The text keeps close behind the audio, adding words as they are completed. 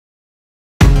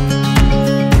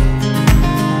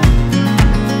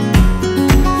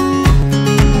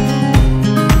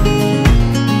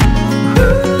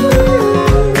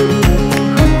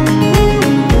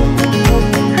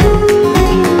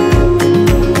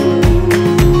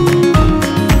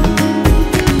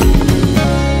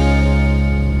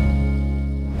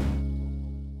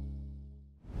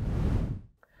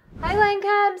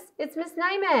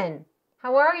Simon,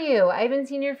 how are you? I haven't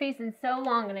seen your face in so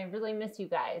long and I really miss you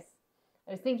guys.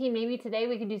 I was thinking maybe today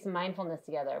we could do some mindfulness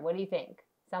together. What do you think?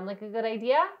 Sound like a good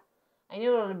idea? I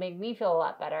know it would make me feel a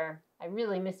lot better. I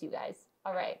really miss you guys.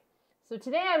 All right. So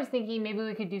today I was thinking maybe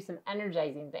we could do some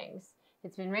energizing things.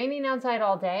 It's been raining outside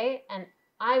all day and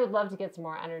I would love to get some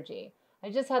more energy.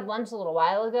 I just had lunch a little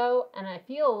while ago and I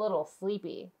feel a little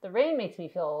sleepy. The rain makes me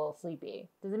feel a little sleepy.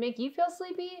 Does it make you feel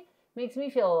sleepy? It makes me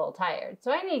feel a little tired.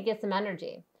 So I need to get some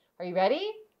energy. Are you ready?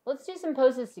 Let's do some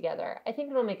poses together. I think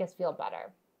it'll make us feel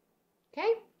better.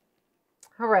 Okay?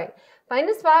 All right. Find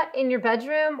a spot in your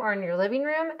bedroom or in your living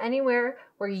room, anywhere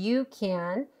where you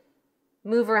can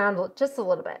move around just a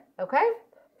little bit. Okay?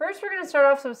 First, we're going to start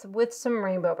off with some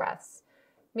rainbow breaths.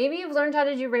 Maybe you've learned how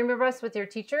to do rainbow breaths with your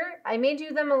teacher. I may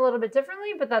do them a little bit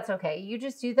differently, but that's okay. You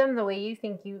just do them the way you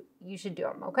think you should do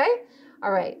them, okay?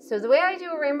 All right, so the way I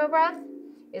do a rainbow breath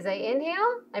is I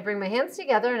inhale, I bring my hands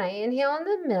together, and I inhale in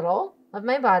the middle of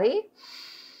my body,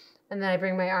 and then I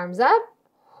bring my arms up,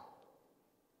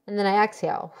 and then I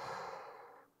exhale,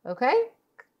 okay?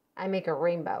 I make a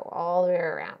rainbow all the way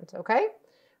around, okay?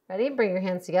 Ready? Bring your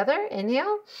hands together,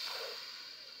 inhale,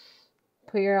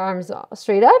 put your arms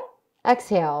straight up,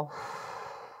 exhale.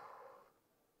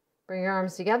 Bring your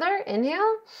arms together.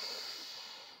 Inhale.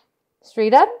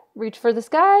 Straight up. Reach for the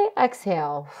sky.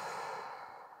 Exhale.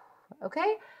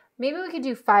 Okay. Maybe we could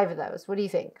do 5 of those. What do you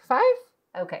think? 5?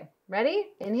 Okay. Ready?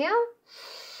 Inhale.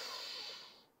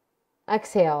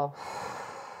 Exhale.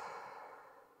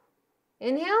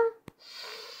 Inhale.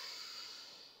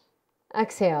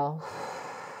 Exhale.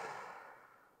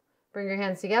 Bring your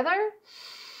hands together.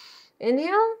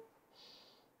 Inhale.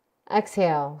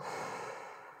 Exhale.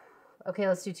 Okay,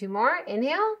 let's do 2 more.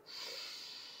 Inhale.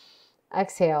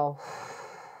 Exhale.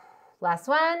 Last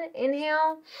one.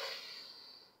 Inhale.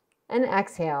 And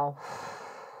exhale.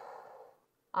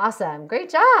 Awesome. Great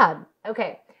job.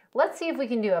 Okay, let's see if we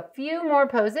can do a few more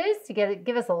poses to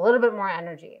give us a little bit more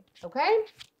energy. Okay?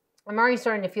 I'm already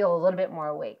starting to feel a little bit more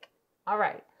awake. All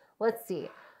right, let's see.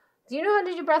 Do you know how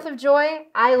to do breath of joy?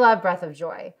 I love breath of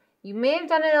joy. You may have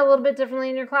done it a little bit differently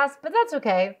in your class, but that's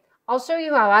okay. I'll show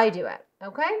you how I do it,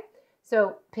 okay?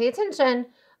 So pay attention.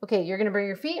 Okay, you're going to bring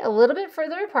your feet a little bit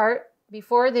further apart.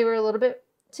 Before they were a little bit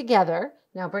together.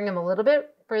 Now bring them a little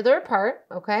bit further apart,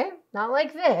 okay? Not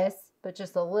like this, but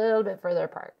just a little bit further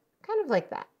apart. Kind of like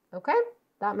that, okay?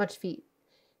 That much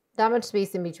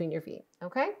space in between your feet,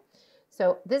 okay?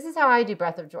 So this is how I do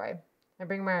breath of joy. I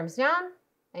bring my arms down.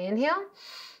 I inhale.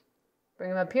 Bring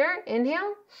them up here.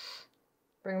 Inhale.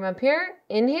 Bring them up here.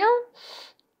 Inhale.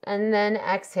 And then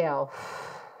exhale.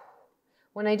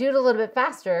 When I do it a little bit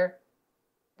faster,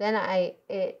 then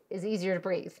it is easier to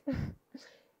breathe.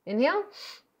 Inhale.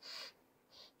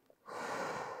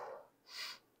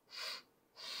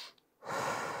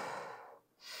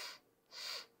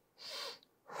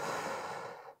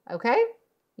 Okay?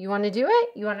 You want to do it?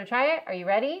 You want to try it? Are you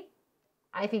ready?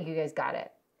 I think you guys got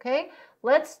it. Okay?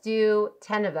 Let's do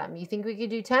 10 of them. You think we could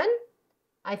do 10?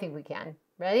 I think we can.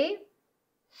 Ready?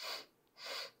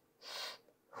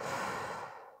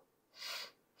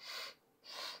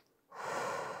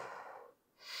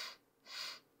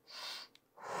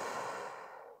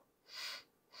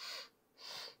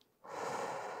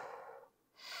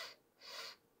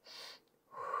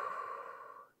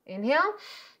 Inhale.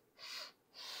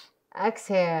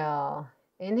 Exhale.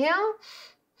 Inhale.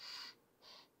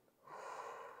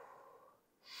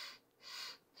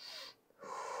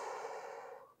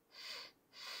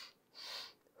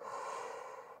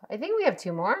 I think we have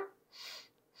 2 more.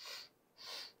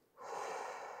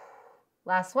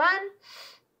 Last one.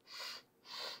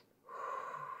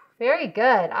 Very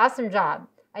good. Awesome job.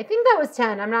 I think that was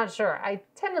 10. I'm not sure. I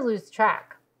tend to lose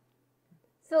track.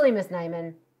 Silly Miss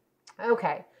Nyman.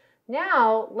 Okay.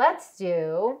 Now let's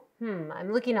do,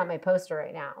 I'm looking at my poster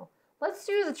right now. Let's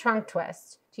do the trunk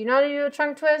twist. Do you know how to do a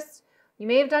trunk twist? You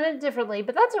may have done it differently,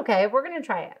 but that's okay. We're going to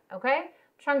try it, okay?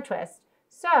 Trunk twist.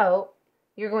 So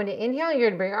you're going to inhale. You're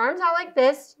going to bring your arms out like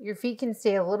this. Your feet can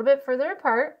stay a little bit further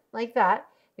apart like that.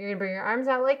 You're going to bring your arms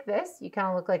out like this. You kind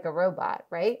of look like a robot,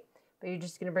 right? But you're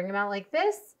just going to bring them out like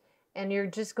this, and you're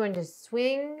just going to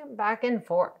swing back and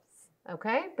forth,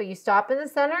 okay? But you stop in the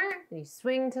center, and you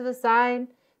swing to the side.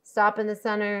 Stop in the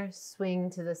center, swing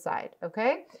to the side,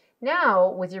 okay? Now,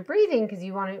 with your breathing, because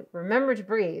you want to remember to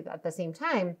breathe at the same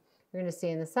time, you're going to stay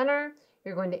in the center.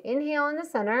 You're going to inhale in the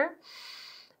center.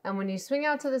 And when you swing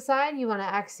out to the side, you want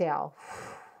to exhale.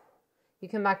 You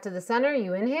come back to the center,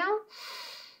 you inhale.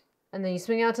 And then you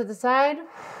swing out to the side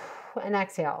and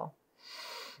exhale.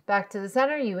 Back to the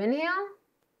center, you inhale.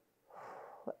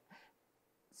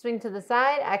 Swing to the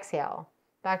side, exhale.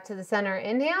 Back to the center,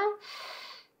 inhale.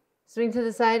 Swing to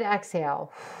the side,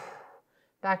 exhale.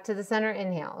 Back to the center,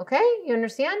 inhale. Okay, you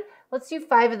understand? Let's do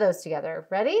 5 of those together.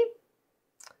 Ready?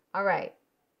 All right.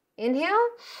 Inhale,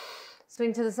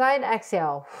 swing to the side,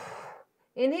 exhale.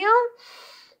 Inhale,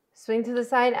 swing to the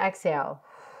side, exhale.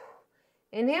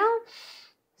 Inhale,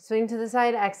 swing to the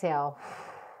side, exhale.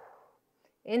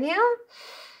 Inhale,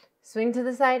 swing to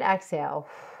the side, exhale.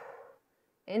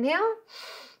 Inhale,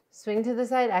 swing to the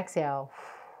side, exhale.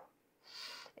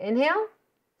 Inhale,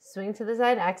 swing to the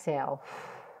side, exhale.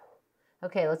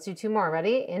 Okay, let's do 2 more.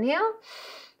 Ready? Inhale,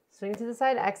 swing to the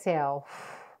side, exhale.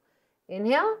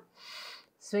 Inhale,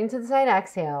 swing to the side,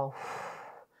 exhale.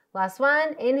 Last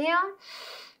one. Inhale,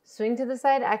 swing to the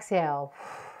side, exhale.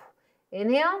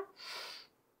 Inhale,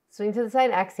 swing to the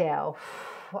side, exhale.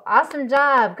 Awesome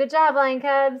job. Good job, Lion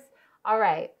Cubs. All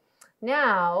right.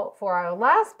 Now, for our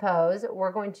last pose,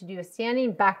 we're going to do a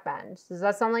standing back bend. Does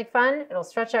that sound like fun? It'll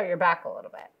stretch out your back a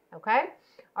little bit, okay?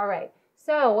 All right.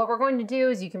 So what we're going to do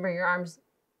is you can bring your arms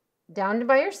down to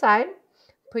by your side.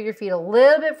 Put your feet a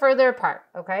little bit further apart,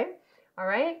 okay? All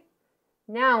right.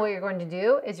 Now what you're going to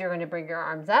do is you're going to bring your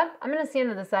arms up. I'm going to stand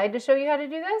to the side to show you how to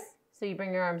do this. So you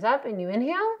bring your arms up and you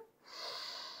inhale.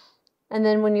 And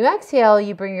then when you exhale,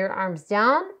 you bring your arms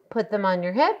down, put them on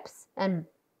your hips, and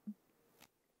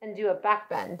do a back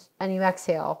bend. And you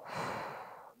exhale.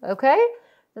 Okay?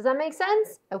 Does that make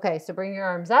sense? Okay, so bring your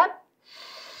arms up.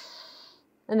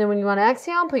 And then when you want to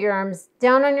exhale, put your arms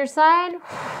down on your side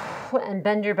and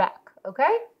bend your back.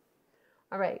 Okay?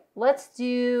 All right, let's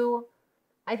do,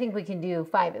 I think we can do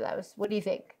 5 of those. What do you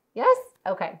think? Yes?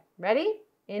 Okay, ready?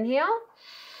 Inhale,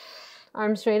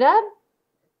 arms straight up.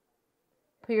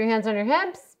 Put your hands on your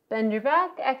hips, bend your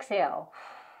back, exhale.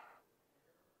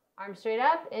 Arms straight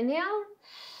up, inhale.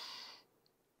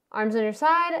 Arms on your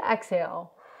side,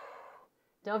 exhale.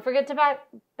 Don't forget to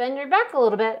bend your back a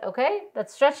little bit, okay?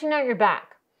 That's stretching out your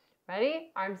back.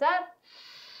 Ready? Arms up.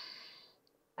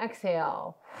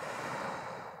 Exhale.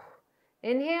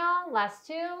 Inhale, last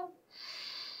 2.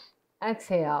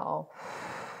 Exhale.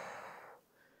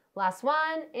 Last 1,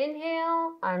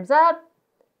 inhale, arms up.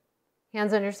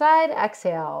 Hands on your side,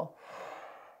 exhale.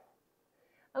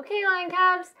 Okay, Lion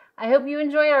Cubs, I hope you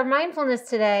enjoy our mindfulness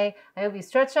today. I hope you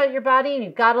stretched out your body and you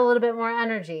got a little bit more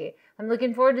energy. I'm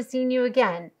looking forward to seeing you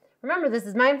again. Remember, this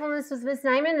is Mindfulness with Miss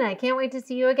Nyman, and I can't wait to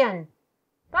see you again.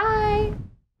 Bye!